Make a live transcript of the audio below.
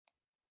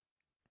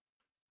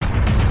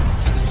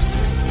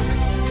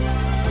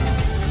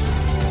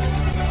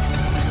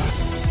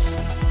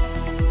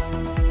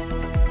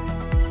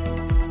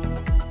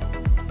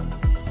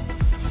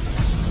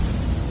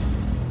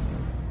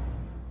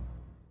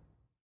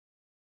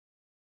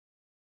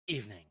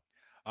Evening.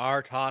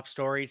 Our top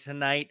story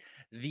tonight,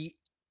 the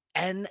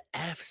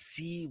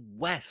NFC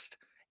West.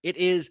 It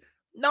is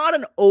not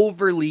an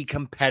overly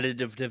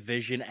competitive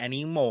division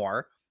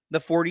anymore. The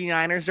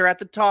 49ers are at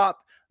the top.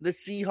 The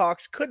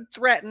Seahawks could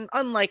threaten,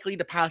 unlikely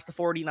to pass the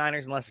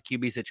 49ers unless the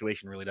QB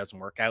situation really doesn't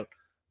work out.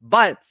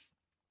 But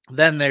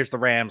then there's the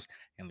Rams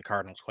and the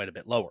Cardinals quite a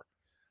bit lower.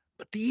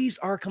 But these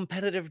are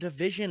competitive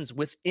divisions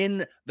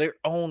within their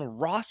own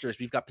rosters.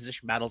 We've got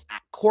position battles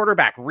at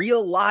quarterback,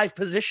 real live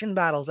position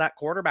battles at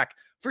quarterback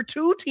for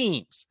two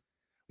teams.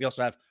 We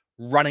also have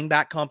running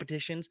back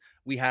competitions.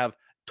 We have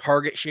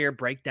target share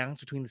breakdowns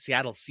between the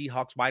Seattle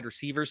Seahawks wide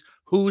receivers.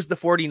 Who's the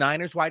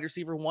 49ers wide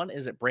receiver one?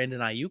 Is it Brandon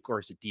Ayuk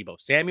or is it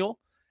Deebo Samuel?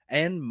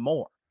 And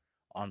more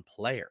on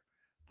Player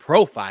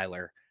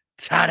Profiler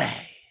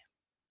today.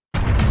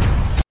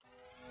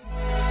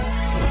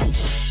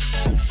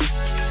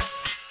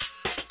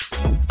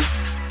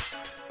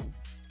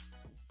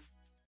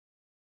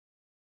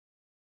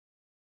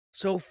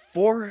 So,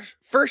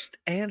 first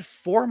and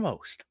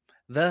foremost,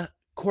 the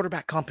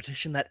quarterback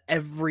competition that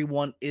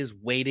everyone is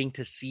waiting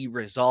to see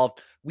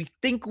resolved. We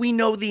think we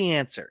know the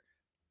answer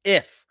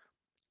if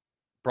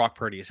Brock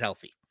Purdy is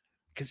healthy.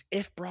 Because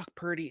if Brock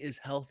Purdy is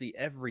healthy,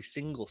 every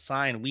single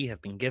sign we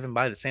have been given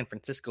by the San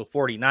Francisco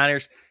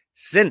 49ers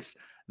since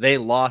they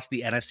lost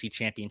the NFC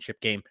Championship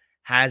game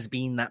has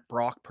been that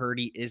Brock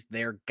Purdy is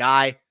their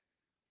guy.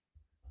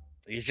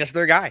 He's just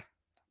their guy.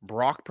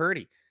 Brock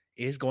Purdy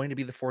is going to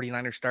be the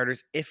 49ers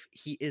starters if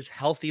he is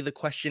healthy. The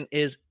question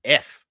is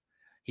if.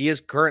 He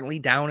is currently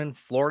down in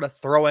Florida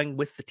throwing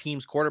with the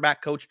team's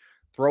quarterback coach,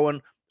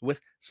 throwing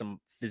with some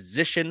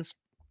physicians.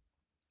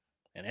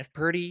 And if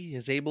Purdy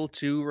is able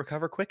to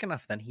recover quick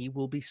enough, then he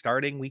will be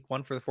starting week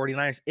one for the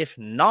 49ers. If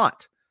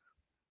not,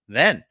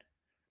 then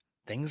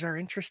things are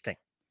interesting.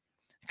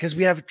 Because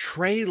we have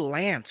Trey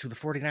Lance, who the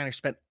 49ers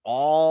spent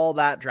all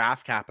that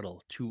draft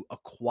capital to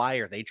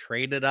acquire. They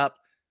traded up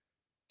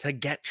to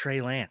get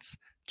Trey Lance,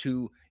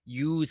 to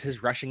use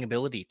his rushing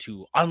ability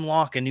to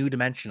unlock a new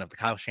dimension of the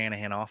Kyle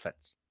Shanahan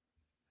offense.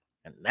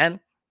 And then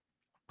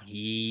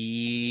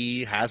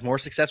he has more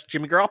success with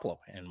Jimmy Garoppolo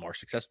and more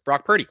success with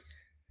Brock Purdy.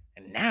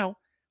 And now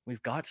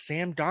we've got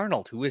Sam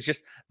Darnold, who is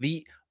just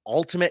the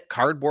ultimate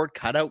cardboard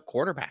cutout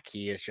quarterback.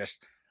 He is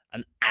just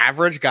an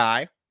average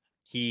guy.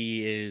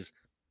 He is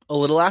a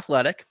little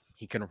athletic.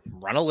 He can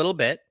run a little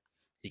bit.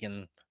 He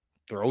can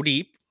throw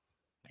deep,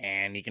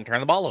 and he can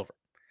turn the ball over.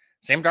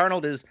 Sam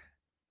Darnold is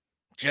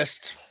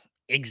just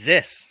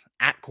exists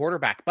at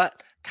quarterback,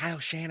 but Kyle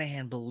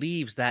Shanahan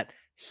believes that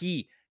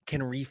he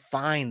can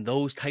refine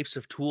those types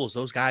of tools,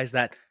 those guys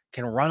that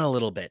can run a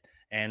little bit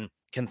and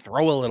can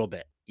throw a little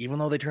bit, even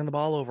though they turn the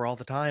ball over all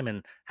the time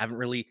and haven't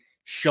really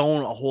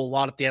shown a whole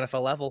lot at the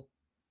NFL level.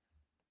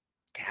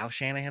 Kyle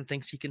Shanahan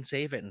thinks he can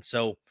save it. And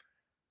so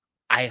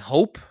I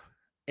hope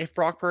if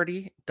Brock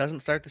Purdy doesn't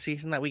start the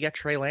season that we get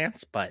Trey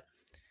Lance, but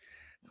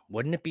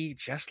wouldn't it be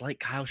just like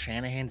Kyle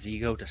Shanahan's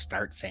ego to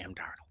start Sam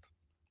Darnold?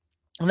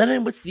 And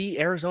then with the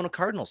Arizona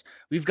Cardinals,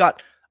 we've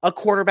got a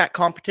quarterback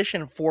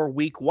competition for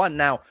week one.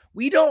 Now,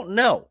 we don't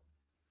know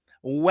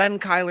when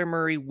Kyler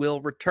Murray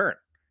will return.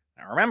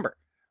 Now, remember,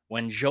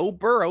 when Joe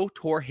Burrow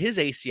tore his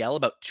ACL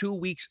about 2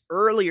 weeks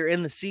earlier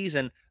in the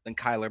season than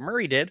Kyler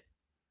Murray did,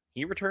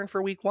 he returned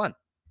for week one.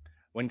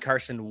 When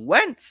Carson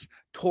Wentz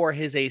tore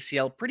his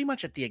ACL pretty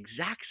much at the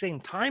exact same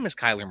time as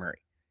Kyler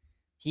Murray,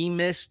 he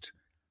missed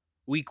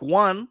week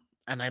one,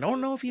 and I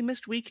don't know if he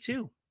missed week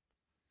two.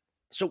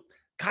 So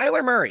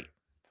Kyler Murray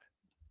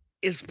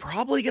is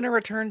probably going to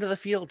return to the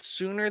field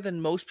sooner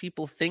than most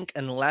people think,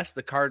 unless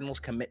the Cardinals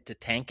commit to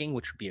tanking,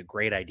 which would be a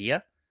great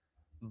idea.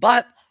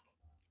 But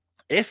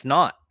if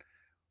not,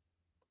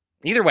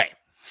 either way,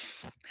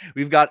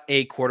 we've got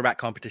a quarterback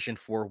competition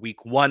for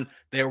week one.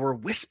 There were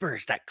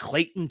whispers that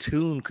Clayton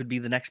Tune could be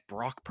the next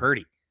Brock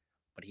Purdy,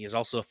 but he is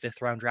also a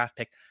fifth-round draft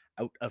pick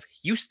out of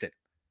Houston.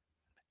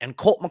 And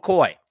Colt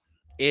McCoy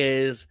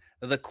is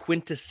the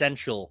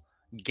quintessential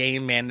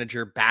game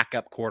manager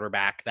backup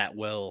quarterback that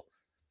will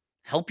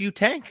help you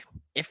tank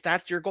if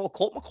that's your goal.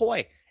 Colt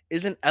McCoy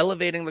isn't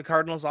elevating the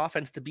Cardinals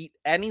offense to beat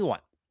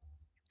anyone.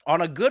 On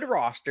a good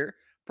roster,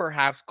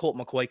 perhaps Colt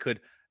McCoy could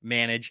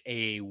manage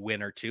a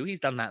win or two. He's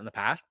done that in the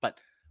past, but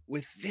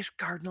with this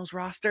Cardinals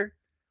roster,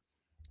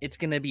 it's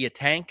going to be a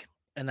tank,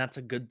 and that's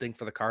a good thing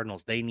for the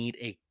Cardinals. They need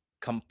a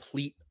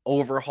complete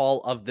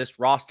overhaul of this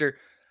roster.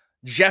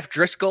 Jeff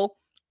Driscoll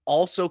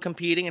also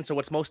competing, and so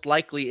what's most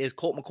likely is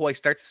Colt McCoy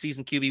starts the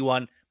season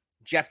QB1.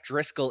 Jeff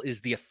Driscoll is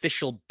the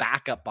official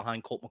backup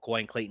behind Colt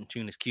McCoy, and Clayton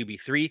Tune is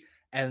QB3.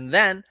 And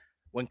then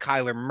when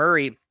Kyler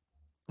Murray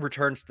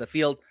returns to the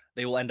field,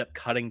 they will end up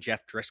cutting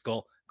Jeff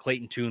Driscoll.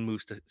 Clayton Tune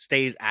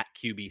stays at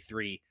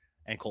QB3,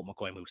 and Colt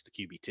McCoy moves to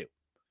QB2.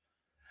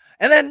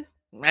 And then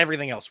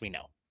everything else we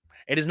know.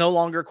 It is no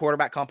longer a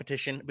quarterback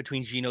competition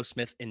between Geno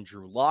Smith and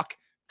Drew Lock.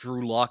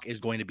 Drew Lock is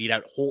going to beat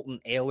out Holton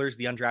Ahlers,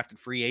 the undrafted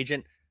free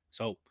agent.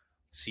 So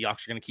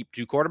Seahawks are going to keep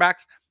two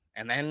quarterbacks.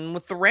 And then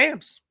with the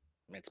Rams,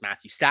 it's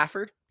Matthew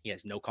Stafford. He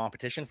has no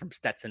competition from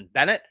Stetson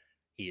Bennett.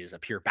 He is a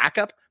pure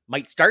backup.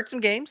 Might start some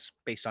games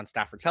based on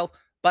Stafford's health,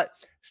 but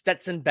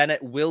Stetson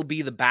Bennett will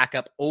be the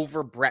backup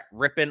over Brett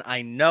Rippon.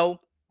 I know.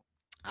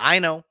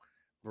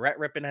 Brett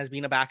Rippon has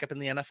been a backup in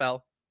the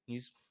NFL.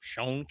 He's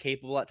shown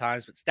capable at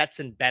times, but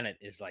Stetson Bennett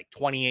is like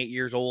 28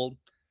 years old.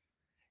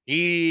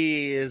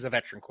 He is a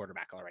veteran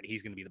quarterback already.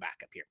 He's going to be the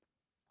backup here.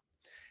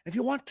 If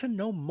you want to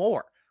know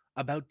more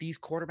about these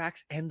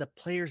quarterbacks and the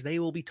players they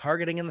will be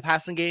targeting in the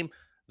passing game,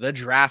 the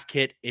draft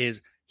kit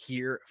is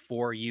here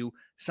for you.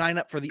 Sign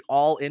up for the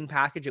all-in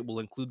package. It will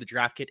include the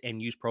draft kit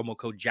and use promo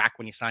code Jack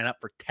when you sign up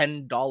for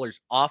 $10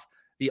 off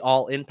the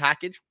all-in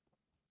package.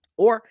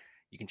 Or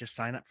you can just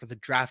sign up for the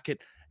draft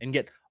kit and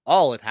get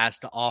all it has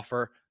to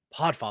offer.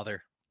 Podfather,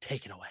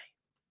 take it away.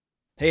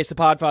 Hey, it's the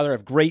Podfather. I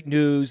have great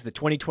news. The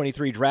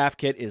 2023 draft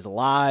kit is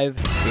live.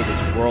 It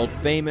is world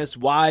famous.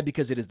 Why?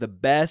 Because it is the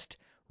best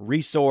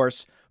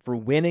resource for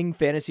winning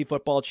fantasy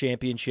football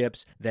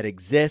championships that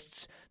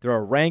exists. There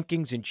are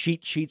rankings and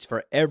cheat sheets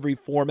for every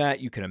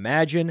format you can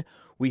imagine.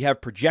 We have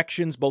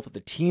projections both at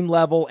the team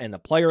level and the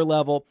player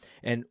level.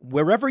 And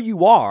wherever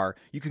you are,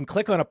 you can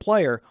click on a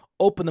player,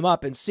 open them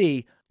up, and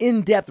see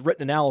in-depth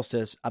written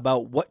analysis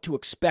about what to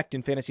expect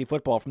in fantasy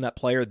football from that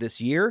player this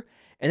year.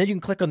 And then you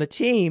can click on the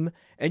team,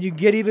 and you can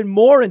get even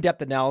more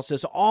in-depth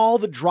analysis, all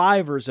the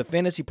drivers of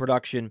fantasy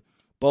production,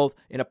 both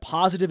in a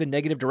positive and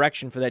negative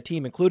direction for that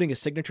team, including a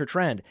signature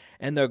trend.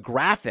 And the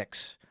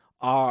graphics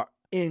are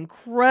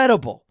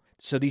incredible.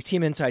 So these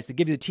team insights, they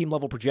give you the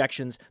team-level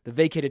projections, the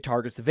vacated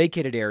targets, the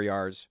vacated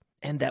areas,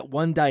 and that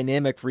one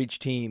dynamic for each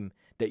team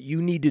that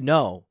you need to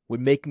know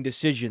when making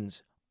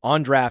decisions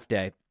on draft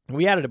day. And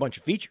we added a bunch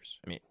of features.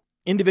 I mean,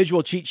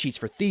 individual cheat sheets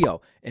for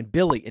Theo and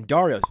Billy and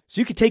Dario.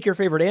 So you can take your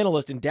favorite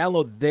analyst and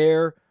download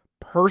their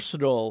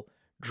personal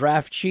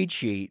draft cheat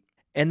sheet.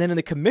 And then in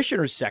the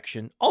commissioners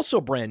section,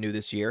 also brand new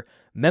this year,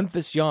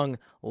 Memphis Young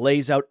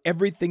lays out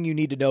everything you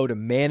need to know to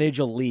manage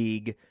a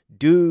league,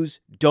 do's,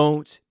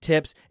 don'ts,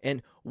 tips,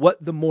 and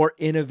what the more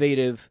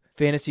innovative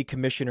fantasy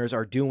commissioners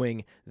are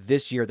doing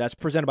this year. That's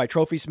presented by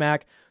Trophy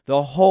Smack.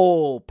 The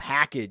whole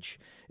package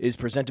is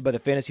presented by the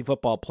Fantasy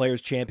Football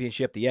Players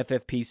Championship, the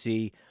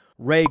FFPC,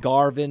 Ray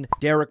Garvin,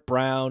 Derek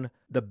Brown,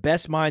 the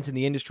best minds in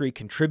the industry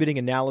contributing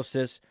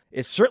analysis.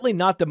 It's certainly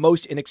not the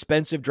most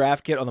inexpensive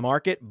draft kit on the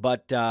market,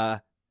 but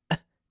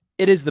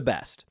it is the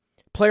best.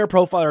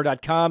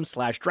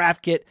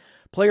 PlayerProfiler.com/draft kit.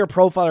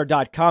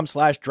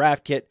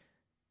 PlayerProfiler.com/draft kit.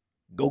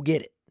 Go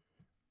get it.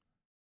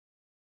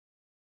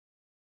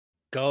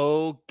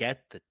 Go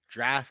get the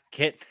draft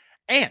kit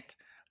and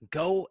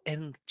go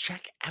and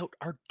check out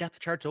our depth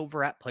charts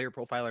over at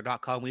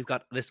playerprofiler.com. We've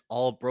got this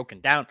all broken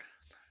down.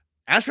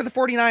 As for the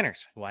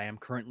 49ers, who I am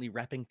currently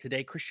repping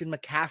today, Christian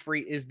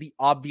McCaffrey is the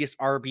obvious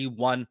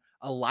RB1.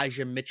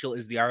 Elijah Mitchell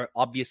is the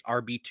obvious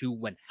RB2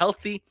 when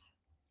healthy.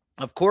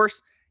 Of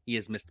course, he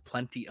has missed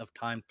plenty of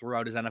time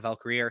throughout his NFL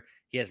career.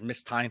 He has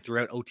missed time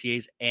throughout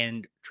OTAs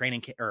and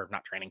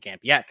not training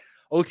camp yet.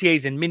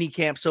 OTAs and mini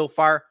camp so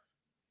far.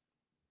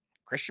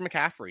 Christian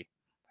McCaffrey,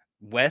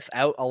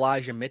 without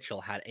Elijah Mitchell,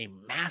 had a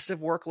massive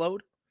workload.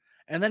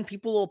 And then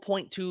people will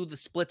point to the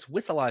splits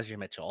with Elijah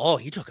Mitchell. Oh,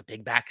 he took a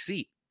big back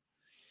seat.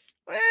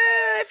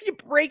 If you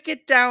break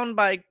it down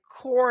by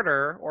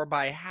quarter or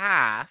by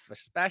half,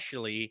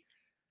 especially,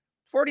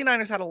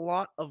 49ers had a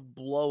lot of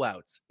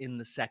blowouts in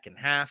the second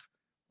half.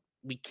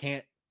 We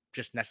can't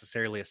just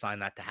necessarily assign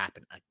that to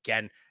happen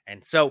again.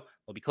 And so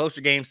there'll be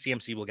closer games.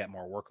 CMC will get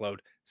more workload.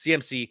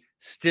 CMC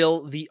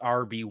still the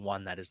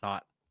RB1.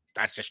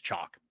 That's just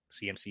chalk.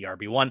 CMC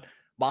RB1.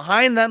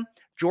 Behind them,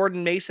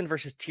 Jordan Mason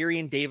versus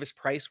Tyrion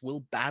Davis-Price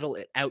will battle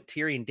it out.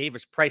 Tyrion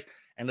Davis-Price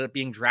ended up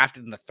being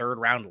drafted in the third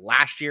round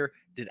last year,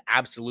 did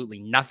absolutely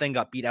nothing,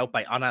 got beat out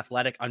by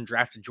unathletic,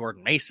 undrafted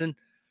Jordan Mason.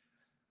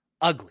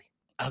 Ugly.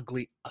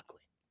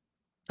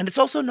 And it's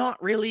also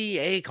not really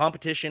a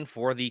competition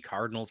for the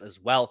Cardinals as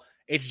well.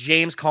 It's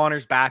James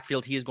Conner's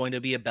backfield. He is going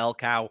to be a bell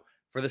cow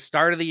for the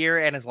start of the year,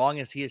 and as long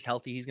as he is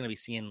healthy, he's going to be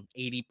seeing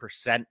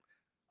 80%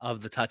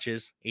 of the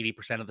touches,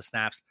 80% of the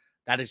snaps.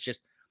 That is just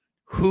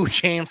who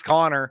James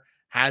Conner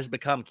has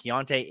become.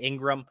 Keontae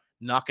Ingram,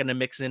 not going to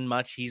mix in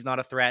much. He's not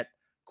a threat.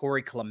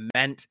 Corey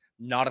Clement,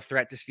 not a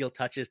threat to steal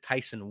touches.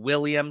 Tyson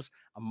Williams,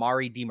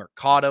 Amari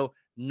DiMercado,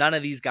 none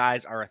of these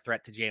guys are a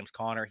threat to James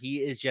Conner. He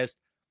is just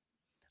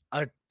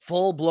a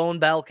full-blown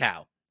bell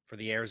cow for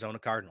the Arizona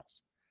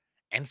Cardinals.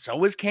 And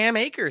so is Cam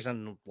Akers,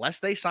 unless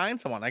they sign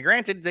someone. Now,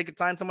 granted, they could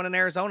sign someone in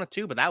Arizona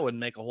too, but that wouldn't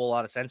make a whole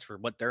lot of sense for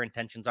what their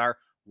intentions are.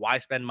 Why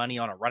spend money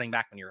on a running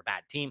back when you're a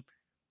bad team?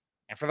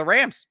 And for the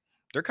Rams,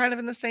 they're kind of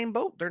in the same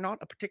boat. They're not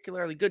a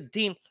particularly good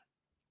team.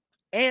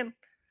 And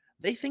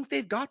they think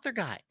they've got their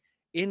guy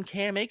in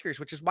Cam Akers,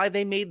 which is why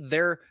they made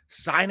their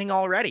signing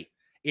already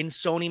in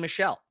Sony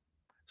Michel.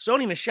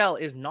 Sony Michel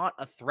is not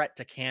a threat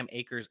to Cam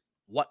Akers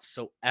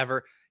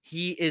whatsoever.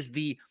 He is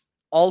the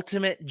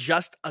ultimate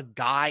just a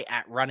guy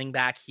at running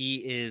back. He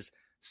is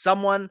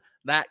someone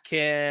that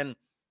can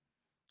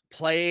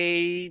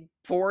play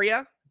for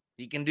you.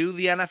 He can do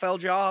the NFL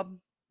job,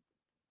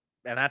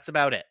 and that's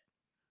about it.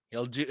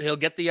 He'll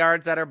get the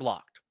yards that are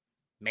blocked.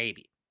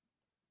 Maybe.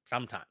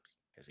 Sometimes,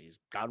 because he's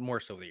gotten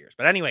worse over the years.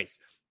 But anyways,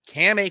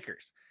 Cam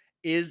Akers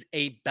is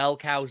a bell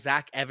cow.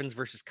 Zach Evans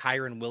versus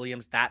Kyron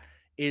Williams. That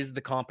is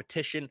the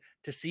competition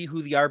to see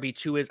who the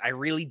RB2 is. I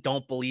really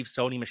don't believe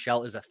Sony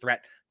Michel is a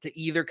threat to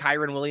either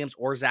Kyron Williams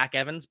or Zach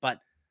Evans, but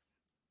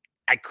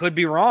I could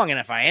be wrong. And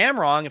if I am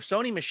wrong, if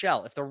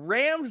the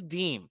Rams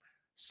deem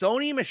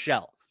Sony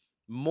Michel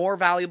more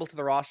valuable to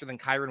the roster than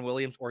Kyron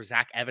Williams or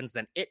Zach Evans,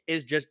 then it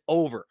is just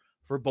over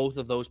for both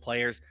of those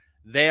players.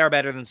 They are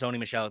better than Sony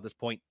Michel at this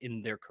point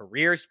in their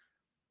careers,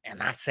 and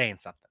that's saying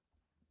something.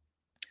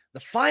 The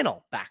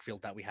final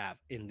backfield that we have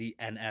in the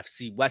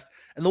NFC West,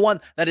 and the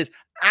one that is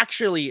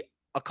actually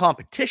a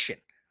competition,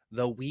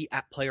 though we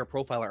at Player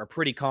Profiler are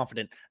pretty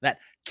confident that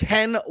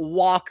Ken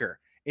Walker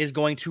is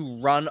going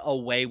to run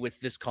away with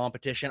this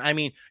competition. I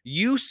mean,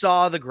 you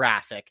saw the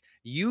graphic,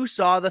 you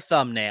saw the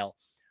thumbnail.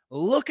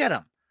 Look at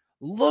him.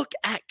 Look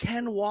at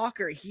Ken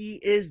Walker. He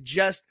is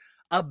just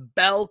a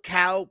bell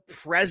cow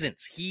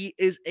presence. He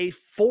is a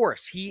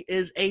force. He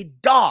is a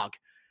dog.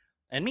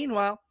 And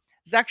meanwhile,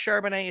 Zach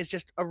Charbonnet is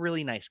just a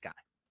really nice guy.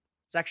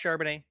 Zach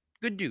Charbonnet,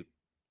 good dude,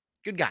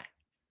 good guy.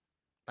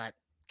 But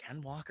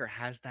Ken Walker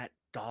has that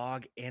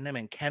dog in him,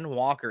 and Ken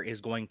Walker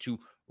is going to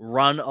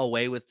run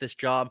away with this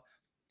job.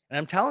 And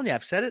I'm telling you,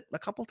 I've said it a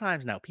couple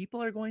times now,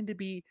 people are going to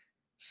be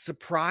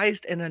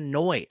surprised and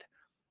annoyed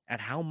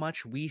at how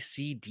much we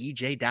see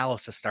DJ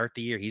Dallas to start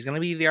the year. He's going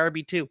to be the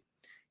RB2.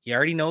 He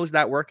already knows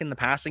that work in the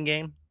passing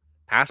game,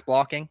 pass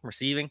blocking,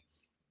 receiving.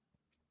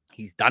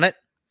 He's done it.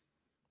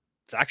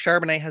 Zach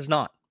Charbonnet has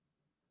not.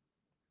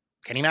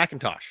 Kenny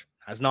McIntosh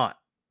has not.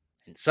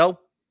 And so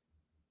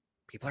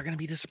people are going to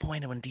be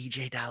disappointed when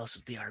DJ Dallas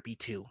is the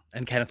RB2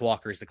 and Kenneth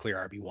Walker is the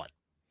clear RB1.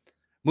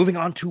 Moving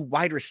on to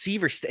wide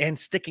receivers and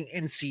sticking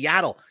in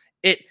Seattle,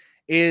 it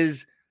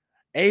is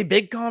a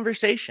big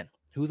conversation.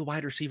 Who the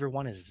wide receiver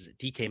one is? Is it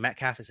DK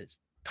Metcalf? Is it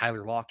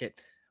Tyler Lockett?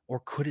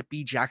 Or could it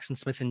be Jackson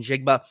Smith and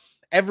Jigba?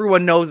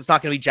 Everyone knows it's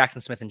not going to be Jackson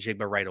Smith and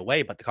Jigba right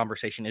away, but the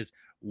conversation is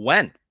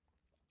when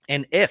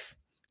and if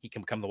he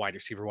can become the wide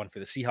receiver one for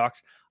the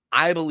Seahawks.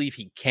 I believe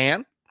he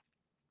can.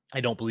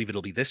 I don't believe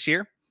it'll be this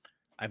year.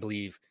 I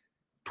believe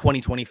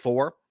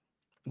 2024,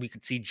 we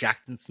could see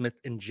Jackson Smith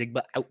and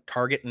Jigba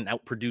out-target and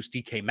out-produce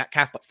DK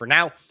Metcalf. But for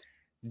now,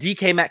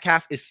 DK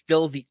Metcalf is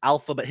still the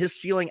alpha, but his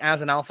ceiling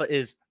as an alpha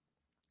is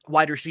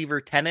wide receiver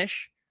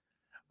 10-ish,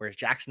 whereas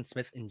Jackson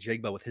Smith and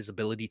Jigba, with his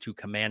ability to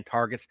command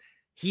targets,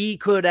 he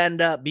could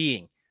end up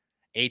being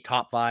a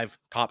top 5,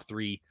 top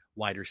 3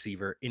 wide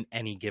receiver in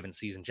any given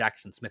season.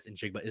 Jackson Smith and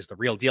Jigba is the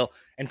real deal.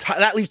 And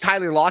that leaves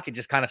Tyler Lockett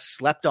just kind of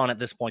slept on at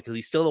this point because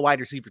he's still the wide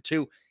receiver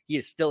 2. He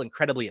is still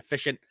incredibly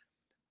efficient.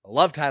 I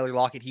love Tyler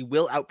Lockett. He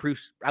will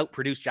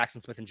outproduce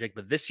Jackson Smith and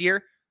Jigba this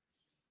year.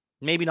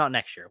 Maybe not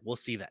next year. We'll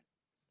see that.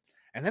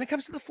 And then it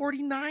comes to the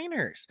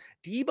 49ers.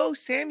 Deebo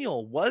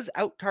Samuel was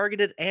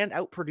out-targeted and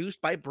outproduced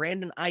by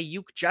Brandon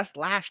Ayuk just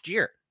last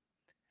year.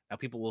 Now,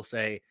 people will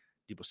say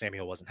Deebo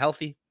Samuel wasn't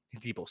healthy.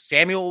 Deebo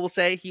Samuel will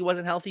say he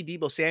wasn't healthy.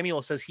 Deebo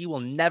Samuel says he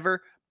will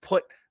never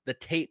put the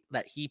tape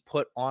that he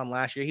put on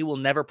last year. He will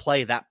never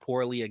play that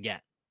poorly again.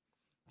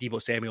 Deebo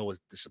Samuel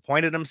was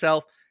disappointed in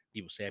himself.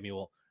 Deebo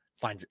Samuel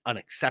finds it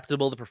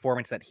unacceptable, the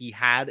performance that he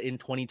had in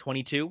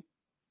 2022.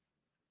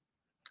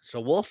 So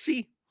we'll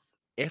see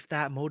if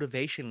that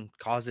motivation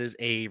causes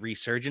a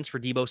resurgence for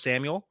Deebo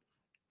Samuel,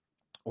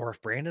 or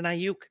if Brandon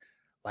Ayuk,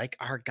 like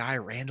our guy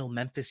Randall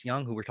Memphis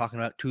Young, who we're talking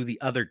about the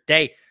other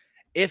day,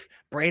 if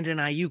Brandon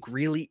Ayuk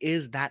really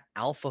is that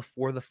alpha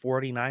for the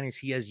 49ers,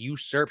 he has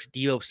usurped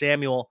Deebo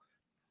Samuel,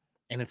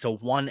 and it's a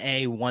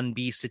 1A,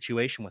 1B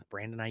situation with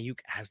Brandon Ayuk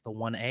as the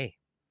 1A.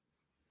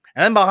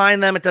 And then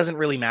behind them, it doesn't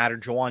really matter.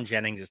 Juwan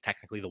Jennings is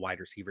technically the wide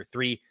receiver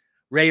 3.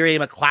 Ray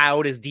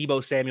McLeod is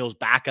Deebo Samuel's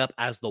backup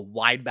as the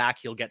wide back.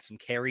 He'll get some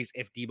carries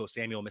if Deebo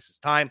Samuel misses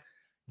time.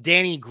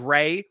 Danny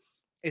Gray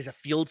is a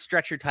field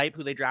stretcher type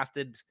who they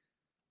drafted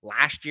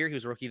last year. He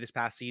was a rookie this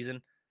past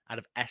season out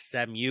of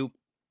SMU.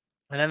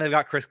 And then they've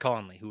got Chris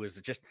Conley, who is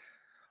just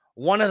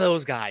one of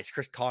those guys.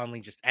 Chris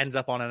Conley just ends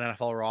up on an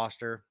NFL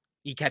roster.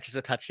 He catches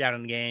a touchdown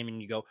in the game, and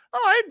you go,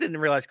 oh, I didn't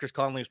realize Chris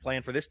Conley was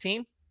playing for this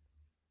team.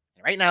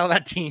 And right now,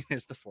 that team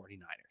is the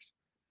 49ers.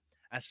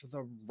 As for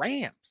the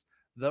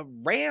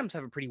Rams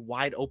have a pretty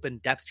wide open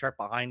depth chart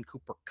behind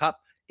Cooper Kupp.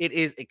 It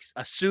is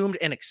assumed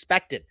and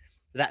expected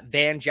that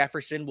Van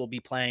Jefferson will be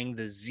playing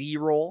the Z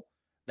role,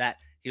 that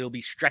he'll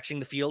be stretching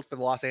the field for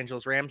the Los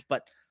Angeles Rams.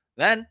 But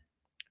then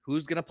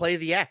who's going to play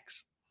the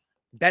X?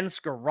 Ben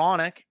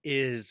Skoranek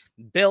is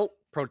built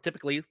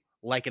prototypically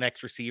like an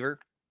X receiver,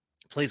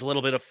 plays a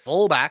little bit of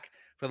fullback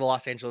for the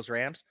Los Angeles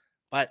Rams,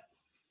 but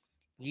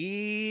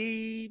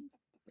he's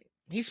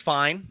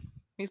fine.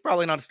 He's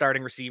probably not a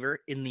starting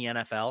receiver in the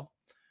NFL.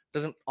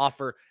 Doesn't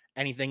offer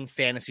anything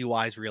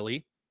fantasy-wise,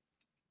 really.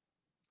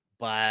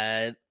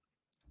 But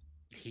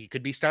he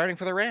could be starting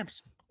for the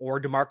Rams.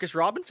 Or Demarcus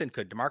Robinson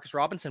could. Demarcus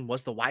Robinson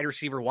was the wide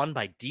receiver 1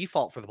 by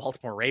default for the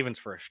Baltimore Ravens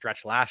for a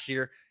stretch last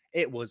year.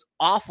 It was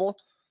awful.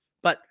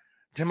 But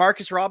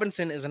Demarcus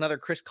Robinson is another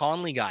Chris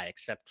Conley guy,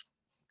 except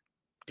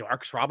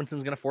Demarcus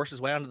Robinson's going to force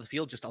his way onto the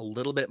field just a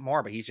little bit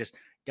more. But he's just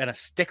going to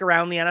stick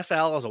around the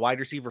NFL as a wide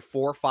receiver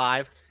 4 or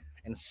 5.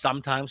 And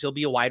sometimes he'll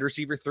be a wide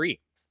receiver 3.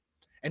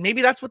 And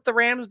maybe that's what the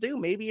Rams do.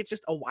 Maybe it's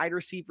just a wide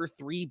receiver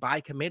 3 by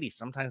committee.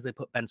 Sometimes they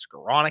put Ben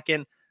Skoranek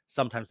in.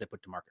 Sometimes they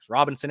put Demarcus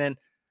Robinson in.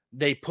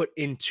 They put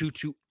in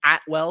Tutu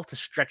Atwell to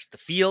stretch the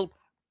field,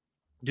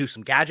 do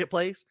some gadget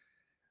plays.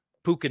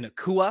 Puka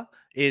Nacua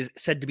is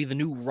said to be the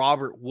new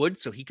Robert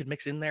Woods, so he could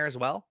mix in there as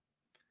well.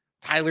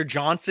 Tyler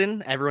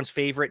Johnson, everyone's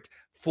favorite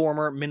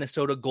former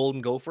Minnesota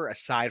Golden Gopher,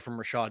 aside from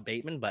Rashad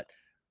Bateman, but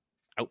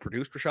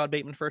outproduced Rashad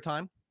Bateman for a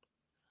time.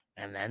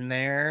 And then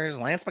there's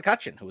Lance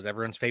McCutcheon, who was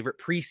everyone's favorite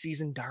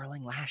preseason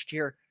darling last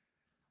year.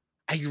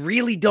 I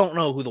really don't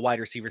know who the wide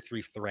receiver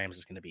 3 for the Rams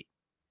is going to be.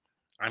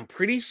 I'm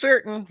pretty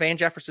certain Van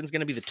Jefferson's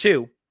going to be the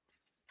 2.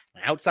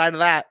 Outside of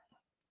that,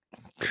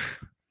 it's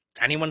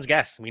anyone's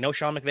guess. We know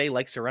Sean McVay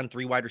likes to run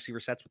 3 wide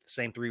receiver sets with the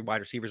same 3 wide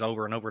receivers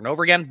over and over and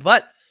over again,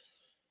 but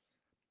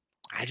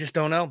I just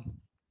don't know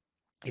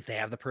if they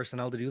have the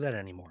personnel to do that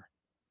anymore.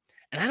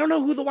 And I don't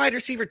know who the wide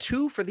receiver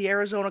 2 for the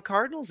Arizona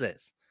Cardinals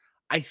is.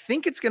 I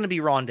think it's going to be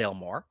Rondale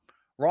Moore.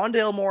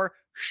 Rondale Moore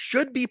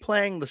should be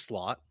playing the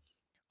slot.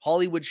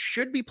 Hollywood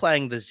should be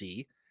playing the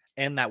Z,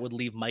 and that would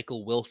leave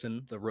Michael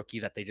Wilson, the rookie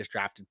that they just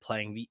drafted,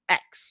 playing the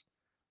X.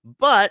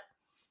 But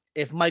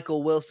if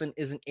Michael Wilson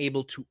isn't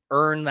able to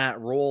earn that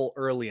role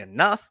early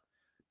enough,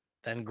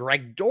 then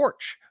Greg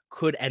Dortch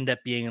could end up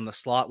being in the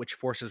slot, which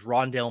forces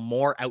Rondale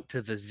Moore out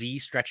to the Z,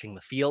 stretching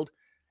the field,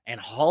 and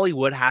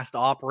Hollywood has to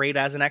operate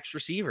as an X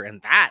receiver,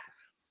 and that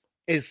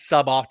is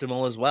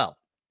suboptimal as well.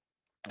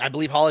 I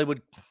believe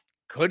Hollywood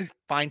could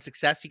find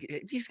success.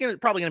 He's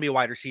probably going to be a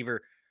wide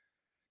receiver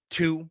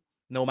 2,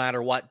 no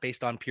matter what,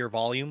 based on pure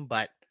volume.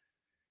 But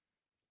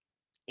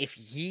if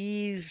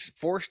he's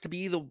forced to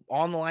be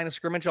on the line of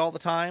scrimmage all the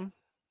time,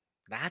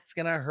 that's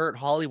going to hurt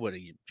Hollywood.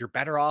 You're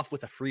better off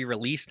with a free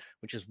release,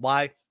 which is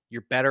why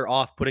you're better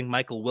off putting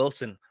Michael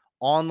Wilson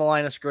on the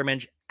line of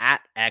scrimmage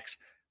at X,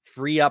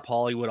 free up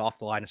Hollywood off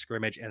the line of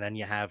scrimmage, and then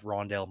you have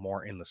Rondale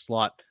Moore in the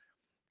slot.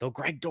 Though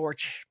Greg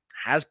Dortch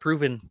has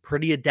proven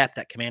pretty adept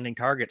at commanding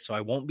targets, so I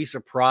won't be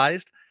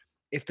surprised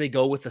if they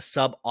go with a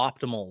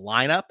suboptimal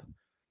lineup,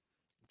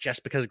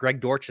 just because Greg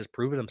Dortch has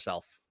proven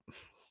himself,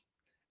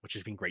 which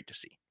has been great to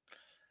see.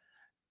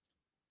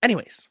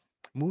 Anyways,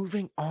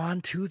 moving on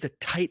to the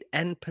tight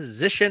end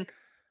position.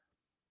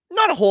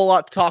 Not a whole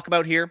lot to talk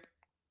about here.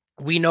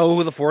 We know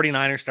who the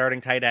 49ers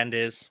starting tight end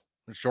is.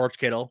 It's George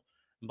Kittle.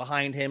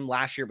 Behind him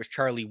last year was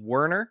Charlie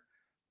Werner.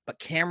 But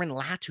Cameron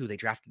Latu, they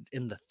drafted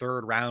in the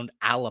 3rd round,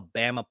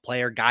 Alabama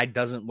player. Guy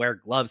doesn't wear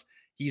gloves.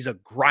 He's a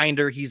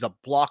grinder. He's a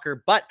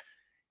blocker, but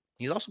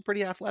he's also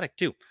pretty athletic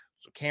too.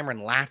 So Cameron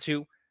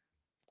Latu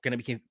going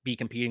to be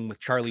competing with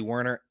Charlie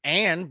Werner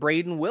and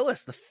Braden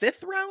Willis, the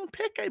 5th round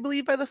pick, I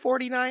believe, by the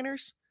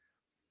 49ers.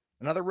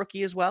 Another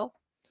rookie as well.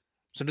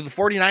 So do the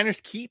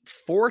 49ers keep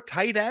 4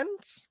 tight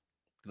ends?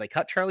 Do they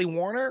cut Charlie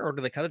Werner or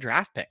do they cut a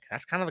draft pick?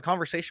 That's kind of the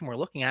conversation we're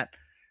looking at.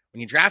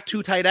 When you draft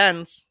 2 tight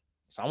ends,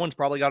 someone's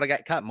probably got to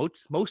get cut.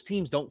 Most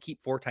teams don't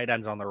keep 4 tight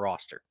ends on their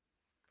roster.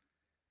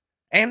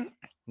 And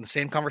the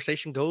same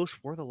conversation goes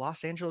for the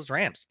Los Angeles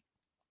Rams.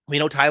 We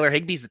know Tyler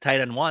Higbee's the tight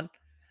end 1.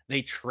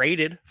 They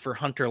traded for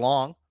Hunter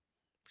Long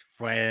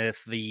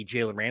with the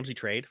Jalen Ramsey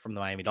trade from the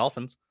Miami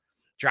Dolphins.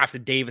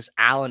 Drafted Davis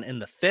Allen in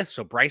the 5th.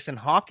 So Bryson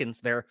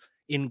Hopkins, their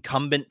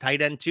incumbent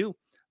tight end 2.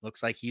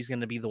 Looks like he's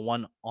going to be the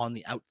one on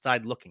the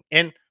outside looking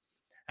in.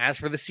 As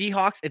for the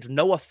Seahawks, it's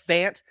Noah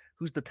Fant,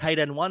 who's the tight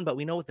end 1. But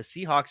we know with the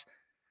Seahawks,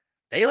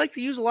 they like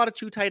to use a lot of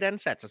 2 tight end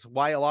sets. That's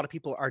why a lot of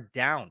people are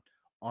down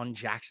on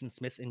Jackson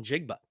Smith and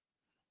Jigba.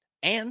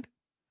 And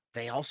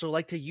they also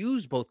like to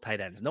use both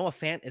tight ends. Noah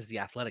Fant is the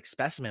athletic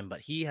specimen, but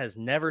he has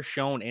never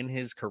shown in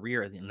his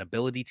career an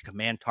ability to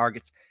command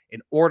targets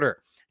in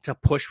order to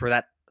push for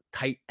that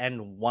tight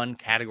end 1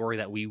 category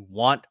that we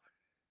want.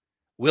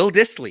 Will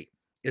Dissly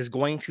is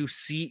going to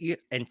see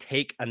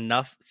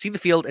the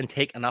field and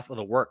take enough of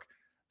the work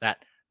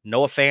that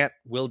Noah Fant,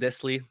 Will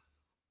Dissly,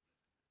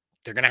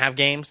 they're going to have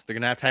games. They're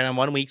going to have tight end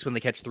 1 weeks when they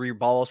catch 3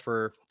 balls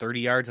for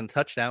 30 yards and a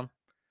touchdown.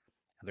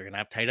 And they're going to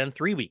have tight end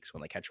 3 weeks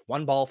when they catch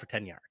 1 ball for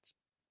 10 yards.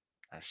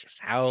 That's just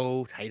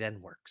how tight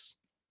end works.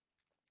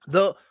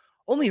 The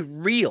only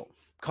real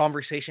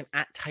conversation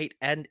at tight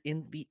end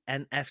in the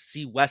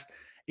NFC West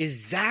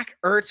is Zach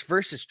Ertz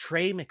versus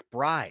Trey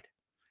McBride.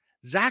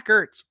 Zach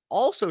Ertz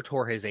also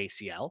tore his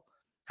ACL,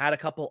 had a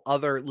couple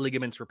other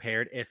ligaments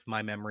repaired, if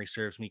my memory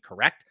serves me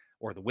correct,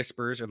 or the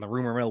whispers and the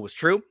rumor mill was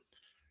true.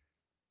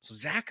 So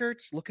Zach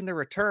Ertz looking to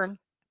return.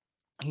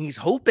 He's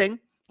hoping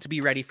to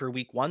be ready for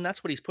week 1.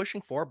 That's what he's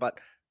pushing for. But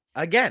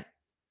again,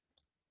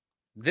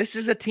 this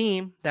is a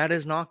team that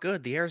is not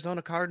good. The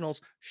Arizona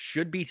Cardinals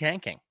should be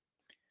tanking.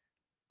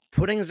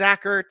 Putting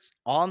Zach Ertz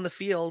on the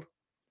field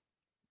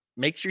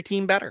makes your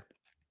team better.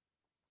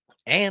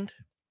 And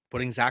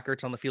putting Zach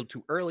Ertz on the field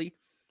too early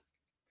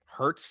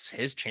hurts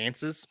his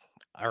chances,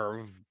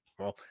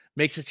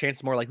 makes his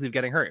chances more likely of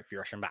getting hurt if you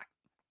rush him back.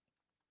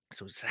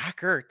 So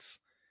Zach Ertz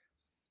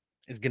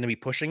is going to be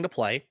pushing to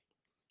play.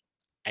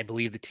 I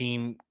believe the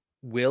team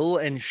will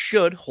and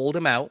should hold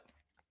him out,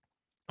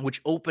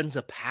 which opens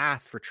a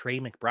path for Trey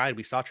McBride.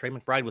 We saw Trey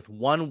McBride with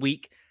 1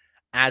 week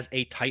as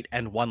a tight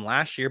end 1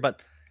 last year,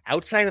 but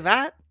outside of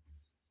that,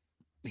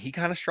 he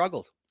kind of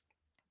struggled,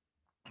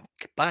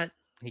 but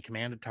he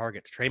commanded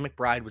targets. Trey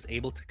McBride was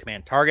able to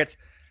command targets,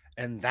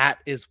 and that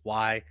is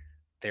why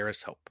there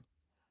is hope.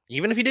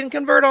 Even if he didn't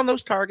convert on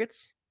those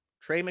targets,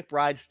 Trey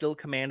McBride still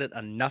commanded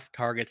enough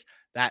targets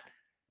that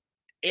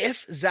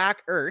if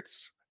Zach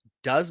Ertz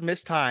does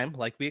miss time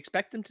like we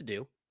expect him to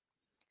do,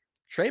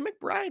 Trey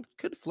McBride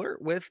could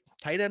flirt with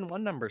tight end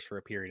one numbers for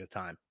a period of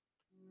time.